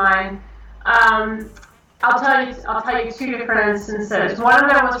come to mind. I'll tell you two different instances. One of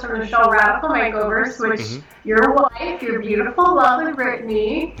them was from the show Radical Makeovers, which your wife, your beautiful, lovely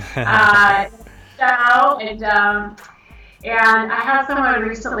Brittany, show, and I had someone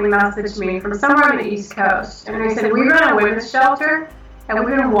recently message me from somewhere on the East Coast, and they said, we run a women's shelter, and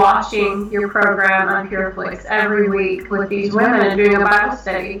we've been watching your program on PureFlix every week with these women and doing a Bible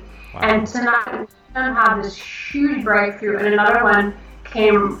study. Wow. And tonight, them had this huge breakthrough, and another one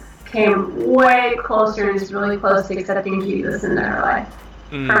came way closer and is really close to accepting Jesus into her life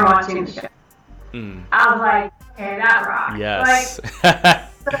from watching the show. I was like, okay, that rocks. Yes.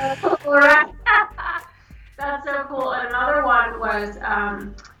 Like, so cool, right? That's so cool. And another one was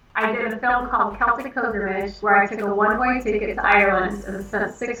I did a film called Celtic Pilgrimage, where I took a one-way ticket to Ireland and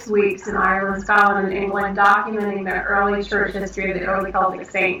spent 6 weeks in Ireland, Scotland, and England documenting the early church history of the early Celtic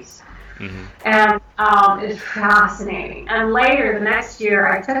saints. And it's fascinating. And later, the next year,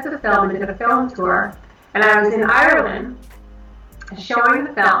 I took the film and did a film tour, and I was in Ireland showing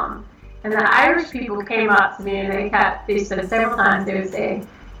the film, and the Irish people came up to me and they said several times, they would say,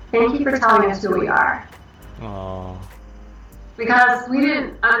 thank you for telling us who we are. Aww. Because we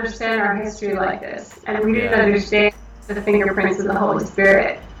didn't understand our history like this, and we didn't understand the fingerprints of the Holy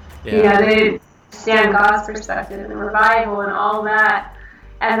Spirit. Yeah. They didn't understand God's perspective and the revival and all that.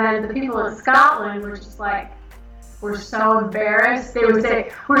 And then the people in Scotland were just like, we're so embarrassed. They would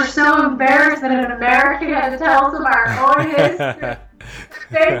say, we're so embarrassed that an American had to tell us of our own history.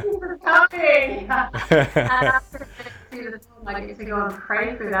 Thank you for coming. And after they see the film, I get to go and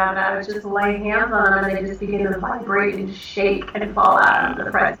pray for them, and I would just lay hands on them, and they just begin to vibrate and shake and fall out of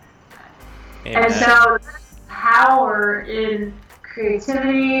the presence. And so there's power in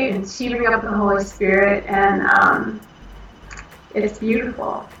creativity and teaming up with the Holy Spirit, and it's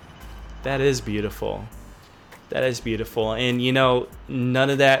beautiful. That is beautiful. That is beautiful. And none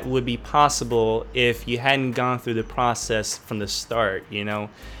of that would be possible if you hadn't gone through the process from the start. None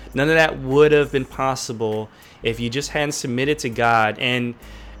of that would have been possible if you just hadn't submitted to God. And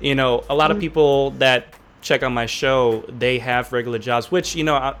a lot of people that check out my show, they have regular jobs, which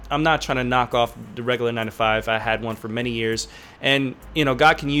I'm not trying to knock off the regular 9-to-5. I had one for many years, and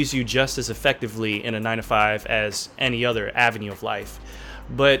God can use you just as effectively in a 9-to-5 as any other avenue of life.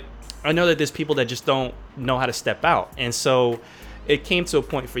 But I know that there's people that just don't know how to step out. And so it came to a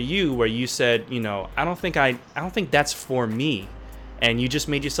point for you where you said, I don't think that's for me. And you just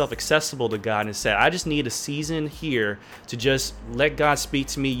made yourself accessible to God and said, I just need a season here to just let God speak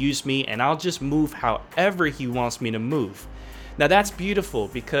to me, use me, and I'll just move however he wants me to move. Now that's beautiful,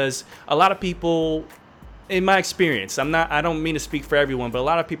 because a lot of people, in my experience, I don't mean to speak for everyone, but a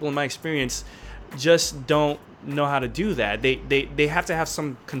lot of people in my experience just don't know how to do that. They have to have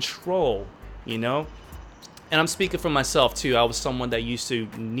some control, And I'm speaking for myself too. I was someone that used to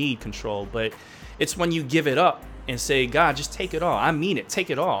need control, but it's when you give it up and say, God, just take it all. I mean it, take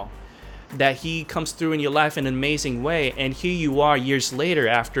it all. that he comes through in your life in an amazing way, and here you are years later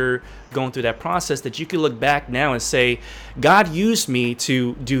after going through that process, that you can look back now and say, God used me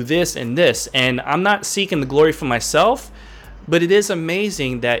to do this and this, and I'm not seeking the glory for myself, but it is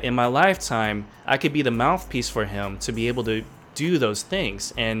amazing that in my lifetime I could be the mouthpiece for him to be able to do those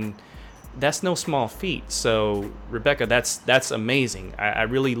things, and that's no small feat. So Rebecca, that's amazing. I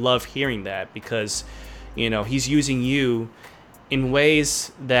really love hearing that, because he's using you in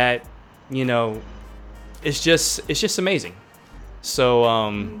ways that it's just amazing.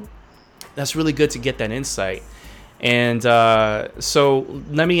 So that's really good to get that insight. And so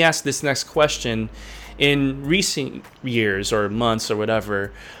let me ask this next question. In recent years or months or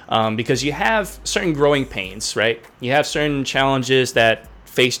whatever, because you have certain growing pains, right? You have certain challenges that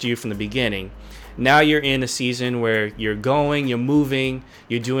faced you from the beginning. Now you're in a season where you're moving,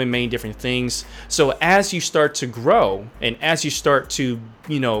 you're doing many different things. So as you start to grow and as you start to,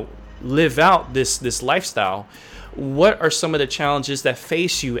 live out this lifestyle, what are some of the challenges that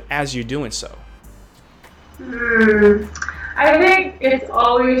face you as you're doing so? I think it's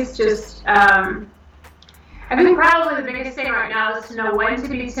always just, I think probably the biggest thing right now is to know when to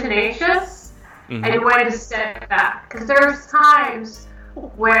be tenacious and when to step back. Because there's times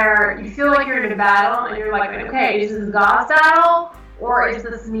where you feel like you're in a battle and you're like, okay, is this God's battle or is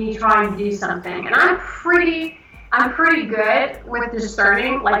this me trying to do something? And I'm pretty good with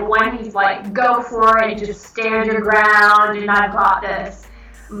discerning, like when he's like, go for it, just stand your ground and I've got this,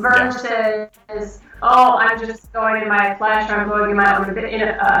 versus, oh, I'm just going in my flesh, or I'm going in my own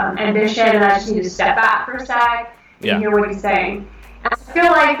ambition, and I just need to step back for a sec and hear what he's saying. And I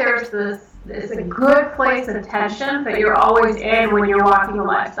feel like there's a good place of tension that you're always in when you're walking a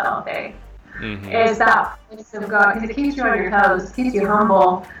lifestyle thing. Is that place of God, because it keeps you on your toes, keeps you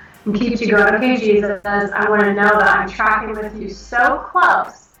humble, and keeps you going, okay, Jesus, I want to know that I'm tracking with you so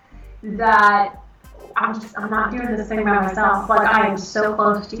close that I'm not doing this thing by myself. Like, I am so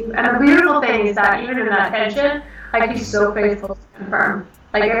close to you. And the beautiful thing is that even in that tension, like, he's so faithful to confirm.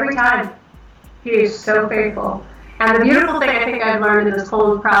 Like, every time, he is so faithful. And the beautiful thing I think I've learned in this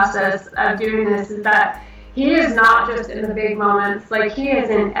whole process of doing this is that he is not just in the big moments. Like, he is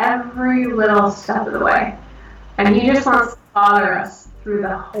in every little step of the way. And he just wants to father us through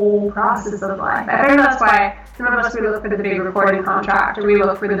the whole process of life. I think that's why some of us, we look for the big recording contract, or we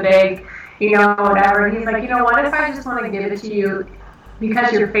look for the big, whatever. And he's like, what if I just want to give it to you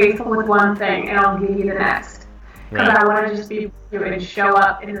because you're faithful with one thing, and I'll give you the next. Because I want to just be with you and show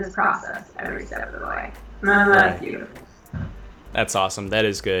up in this process every step of the way. And that's beautiful. That's awesome. That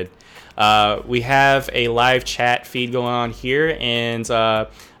is good. We have a live chat feed going on here, and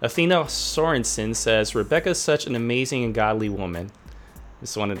Athena Sorensen says, Rebecca's such an amazing and godly woman.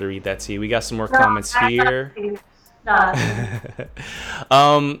 Just wanted to read that to you. We got some more comments here.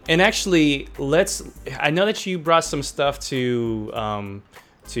 And actually, I know that you brought some stuff to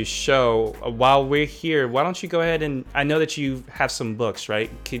show while we're here. Why don't you go ahead and, I know that you have some books,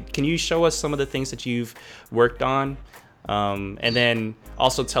 right? Can you show us some of the things that you've worked on? And then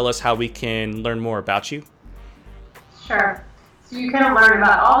also tell us how we can learn more about you. Sure. So you can learn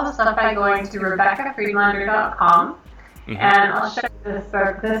about all the stuff by going to RebeccaFriedlander.com. And I'll show you this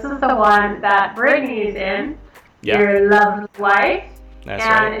book. This is the one that Brittany is in, Your Lovely Wife. That's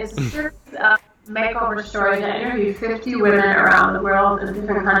and right. It's a series of makeover stories. I interviewed 50 women around the world in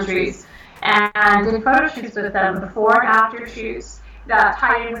different countries and did photo shoots with them, before and after shoots, that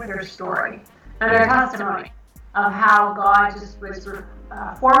tie in with their story and their testimony of how God just was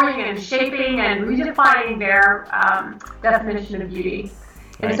forming and shaping and redefining their definition of beauty.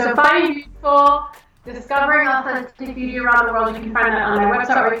 And so finding beautiful, discovering authentic beauty around the world, you can find that on my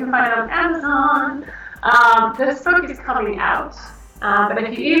website, or you can find it on Amazon. This book is coming out, but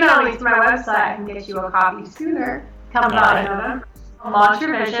if you email me to my website, I can get you a copy sooner. Comes out in November. Launch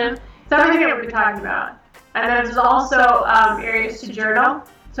Your Vision. It's everything that we've been talking about. And then there's also areas to journal,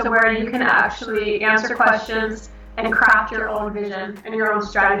 so where you can actually answer questions and craft your own vision and your own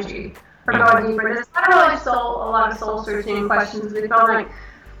strategy for going deeper. There's not really a lot of soul searching questions. We felt like,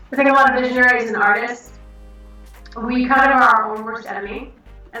 I think a lot of visionaries and artists, we kind of are our own worst enemy.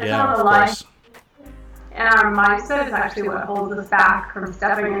 And some of the life and our mindset is actually what holds us back from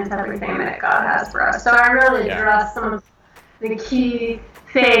stepping into everything that God has for us. So I really address some of the key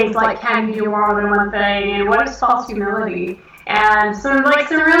things, like, can you do more than one thing, and what is false humility, and some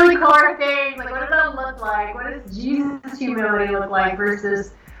really core things, like, what does that look like? What does Jesus' humility look like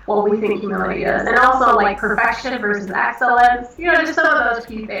versus what we think humility is? And also, like, perfection versus excellence, just some of those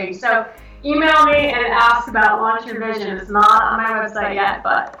key things. So email me and ask about Launch Your Vision. It's not on my website yet,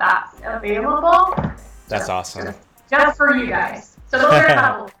 but that's available. That's awesome. Just for you guys. So those are a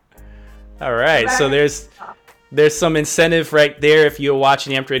couple. All right, so there's some incentive right there. If you're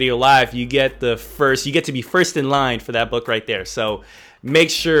watching Amped Radio Live, you get to be first in line for that book right there. So make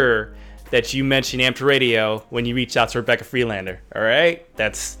sure that you mention Amped Radio when you reach out to Rebecca Friedlander. All right,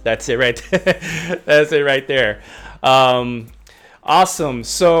 that's it right there. That's it right there. Awesome.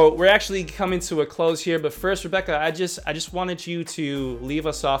 So we're actually coming to a close here, but first, Rebecca, I just wanted you to leave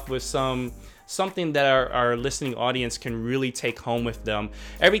us off with something that our listening audience can really take home with them.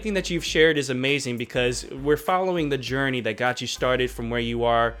 Everything that you've shared is amazing because we're following the journey that got you started from where you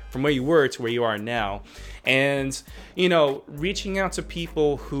were to where you are now. And, reaching out to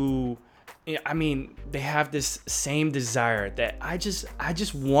people who, they have this same desire that I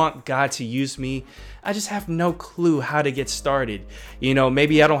just want God to use me. I just have no clue how to get started.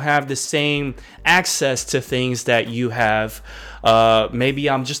 Maybe I don't have the same access to things that you have. Maybe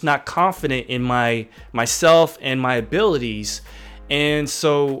I'm just not confident in myself and my abilities. And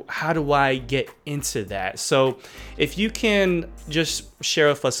so how do I get into that? So if you can just share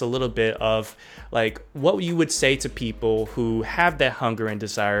with us a little bit of what you would say to people who have that hunger and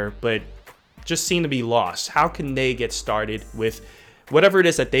desire, but just seem to be lost. How can they get started with whatever it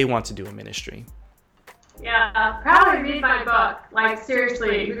is that they want to do in ministry? Yeah, probably read my book,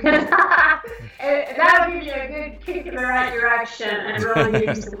 seriously, because that would give you a good kick in the right direction and really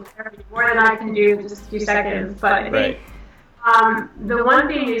give you some clarity, more than I can do in just a few seconds. But I think the one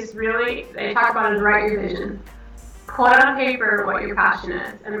thing is really, they talk about is write your vision. Put on paper what your passion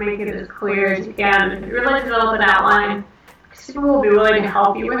is and make it as clear as you can. If you really develop an outline, people will be willing to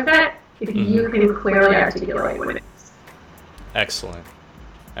help you with it if you can clearly articulate what it is. Excellent.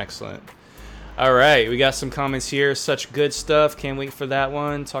 All right, we got some comments here. Such good stuff. Can't wait for that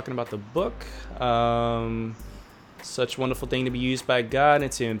one. Talking about the book. Such wonderful thing to be used by God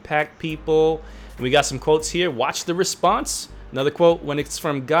and to impact people. And we got some quotes here. Watch the response. Another quote, when it's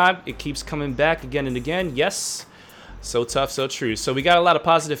from God, it keeps coming back again and again. Yes. So tough, so true. So we got a lot of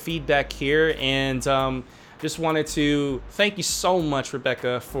positive feedback here, and just wanted to thank you so much,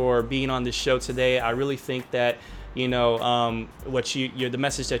 Rebecca, for being on this show today. I really think that the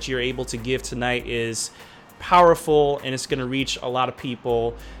message that you're able to give tonight is powerful, and it's going to reach a lot of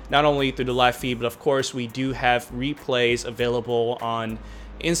people, not only through the live feed, but of course we do have replays available on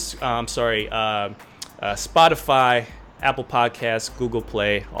Spotify, Apple Podcasts, Google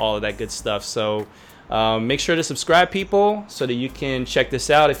Play, all of that good stuff. So make sure to subscribe, people, so that you can check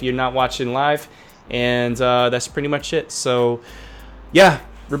this out if you're not watching live. And that's pretty much it. So, yeah,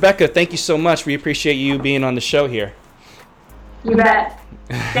 Rebecca, thank you so much. We appreciate you being on the show here. You bet.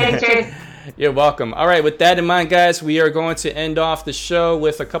 Thanks, Chase. You're welcome. All right, with that in mind, guys, we are going to end off the show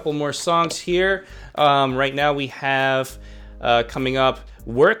with a couple more songs here. Right now we have coming up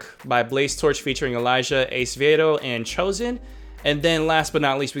Work by Blaze Torch featuring Elijah Acevedo and Chosen. And then last but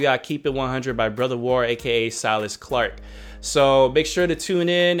not least, we got Keep It 100 by Brother War, a.k.a. Silas Clark. So make sure to tune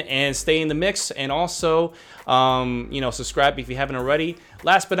in and stay in the mix, and also, subscribe if you haven't already.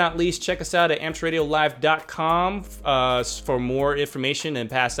 Last but not least, check us out at ampsradiolive.com for more information and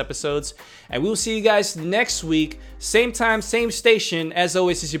past episodes. And we will see you guys next week, same time, same station. As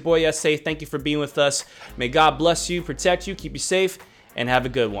always, it's your boy S.A. Thank you for being with us. May God bless you, protect you, keep you safe, and have a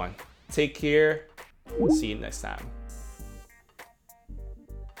good one. Take care. We'll see you next time.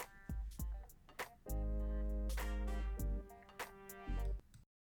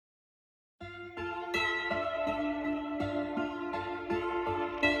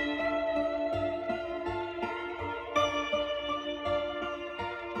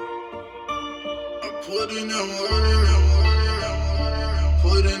 Putting out word,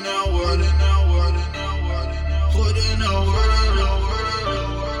 putting out word, putting out word.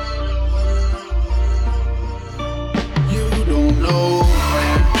 You don't know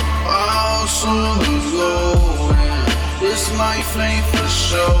how soon we go. This life ain't for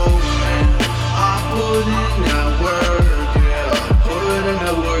show. I put in that work, yeah. Put in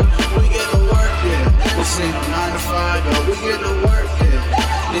that work. We get to work, yeah. This ain't a 9 to 5, yo. We get to work, yeah.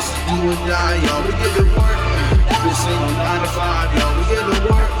 This is do or die, yo. We get to work, yeah. This ain't no 9 to 5, yo. We get to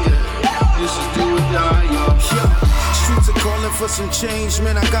work, yeah. This is do or die, yo. Streets are calling for some change,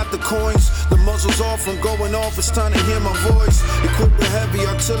 man. I got the coins. The muzzle's off from going off. It's time to hear my voice. Equipped with heavy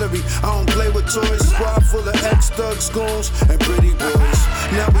artillery. I don't play with toys. Squad full of ex-thugs, goons, and pretty boys.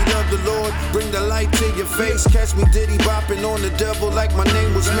 Now we done the Lord, bring the light to your face. Catch me diddy bopping on the devil like my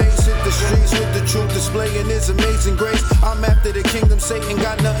name was Mace. Hit the streets with the truth, displaying his amazing grace. I'm after the kingdom, Satan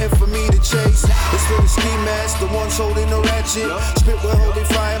got nothing for me to chase. It's for the ski mask, the ones holding the ratchet. Spit with holy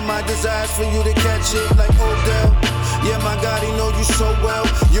fire, my desires for you to catch it like Odell. Yeah, my God, he know you so well.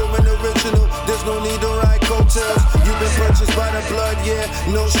 You're an original, there's no need to ride coattails. You've been purchased by the blood, yeah,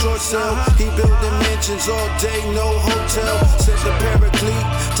 no short sale. He building mansions all day, no hotel. Sent the paraclete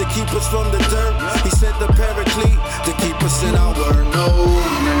to keep us from the dirt. He sent the paraclete to keep us in our word. No,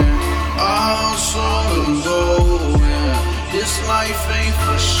 man, our soul is going. This life ain't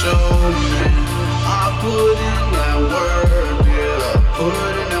for show, man. I put in that work, yeah. Put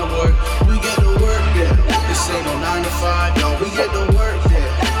in that work, we get to work, yeah. This ain't no 9 to 5, y'all, we get to work, yeah.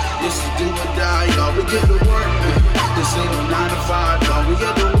 This is do or die, y'all, we get to work, yeah. This ain't no 9 to 5, y'all, we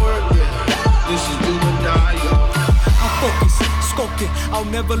get to work, yeah. This is do or die, y'all. I'm focused, scoped it, I'll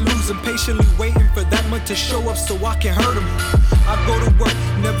never lose. I'm patiently waiting for that month to show up so I can hurt him. I go to work,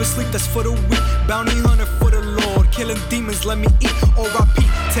 never sleep, that's for the weak. Bounty hunter for the Lord, killing demons, let me eat. R.I.P.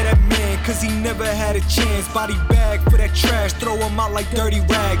 to that man, cause he never had a chance. Body bag for that trash, throw him out like dirty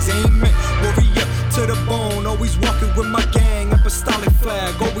rags. Amen, warrior to the bone, always walking with my gang. Apostolic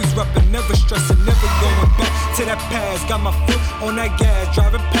flag, always repping, never stressing, never going back to that past. Got my foot on that gas,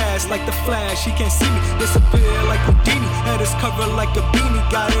 driving past like the Flash. He can't see me, disappear like Houdini. Head is covered like a beanie,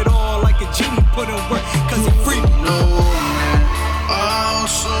 got it all like a genie. Put in work, cause it free me. No, man, our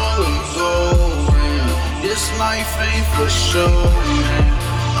soul is going. This life ain't for show, man.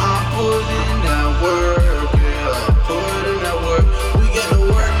 I put in that work, yeah. Put in that work, we get to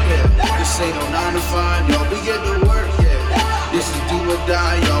work, yeah. This ain't no 9 to 5, y'all, we get to work, yeah. This is do or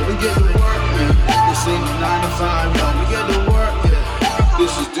die, y'all, we get to work, man. This ain't no 9 to 5, y'all, we get to work, yeah.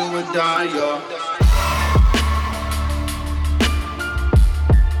 This is do or die, y'all.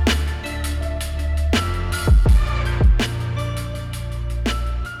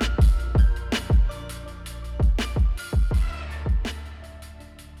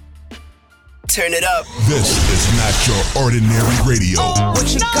 Turn it up. This is not your ordinary radio.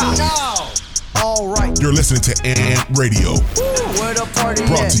 What you got? All right. You're listening to Ant Radio. Where the party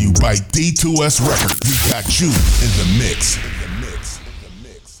Brought at? to you by D2S Records. We got you in the mix.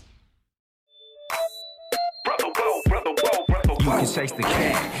 You can chase the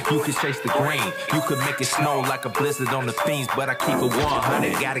cat, you can chase the green. You can make it snow like a blizzard on the fiends, but I keep it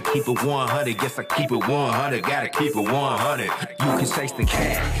 100. Gotta keep it 100. Yes, I keep it 100. Gotta keep it 100. You can chase the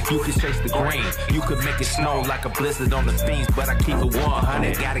cat, you can chase the green. You can make it snow like a blizzard on the fiends, but I keep it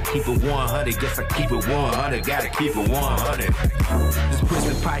 100. Gotta keep it 100. Yes, I keep it 100. Gotta keep it 100. This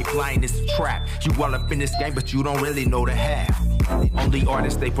prison pipeline is a trap. You all up in this game, but you don't really know the half. Only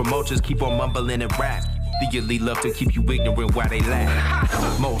artists they promote just keep on mumbling and rap. The elite love to keep you ignorant while they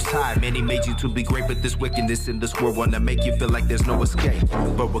laugh. Most high, many made you to be great, but this wickedness in this world wanna make you feel like there's no escape.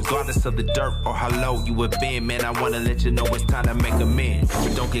 But regardless of the dirt or how low you have been, man, I wanna let you know it's time to make amends.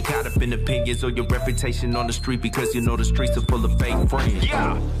 But don't get caught up in opinions or your reputation on the street, because you know the streets are full of fake friends.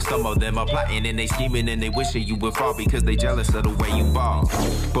 Yeah. Some of them are plotting and they scheming and they wishing you would fall because they jealous of the way you ball.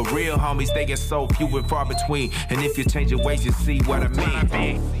 But real homies, they get so few and far between. And if you change your ways, you see what I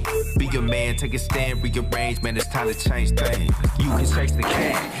mean. Be a man, take a stand, rearrange, man, it's time to change things. You can chase the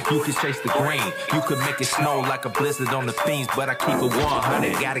cat, you can chase the green. You can make it snow like a blizzard on the fiends, but I keep it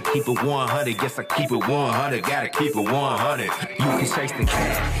 100. Gotta keep it 100, yes, I keep it 100. Gotta keep it 100. You can chase the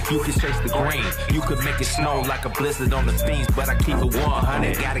cat, you can chase the green. You can make it snow like a blizzard on the fiends, but I keep it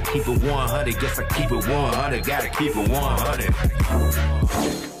 100. Gotta keep it 100, yes, I keep it 100. Gotta keep it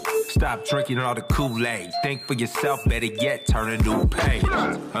 100. Stop drinking all the Kool-Aid. Think for yourself, better yet, turn a new page.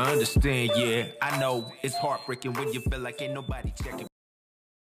 I understand, yeah, I know it's heartbreaking when you feel like ain't nobody checking.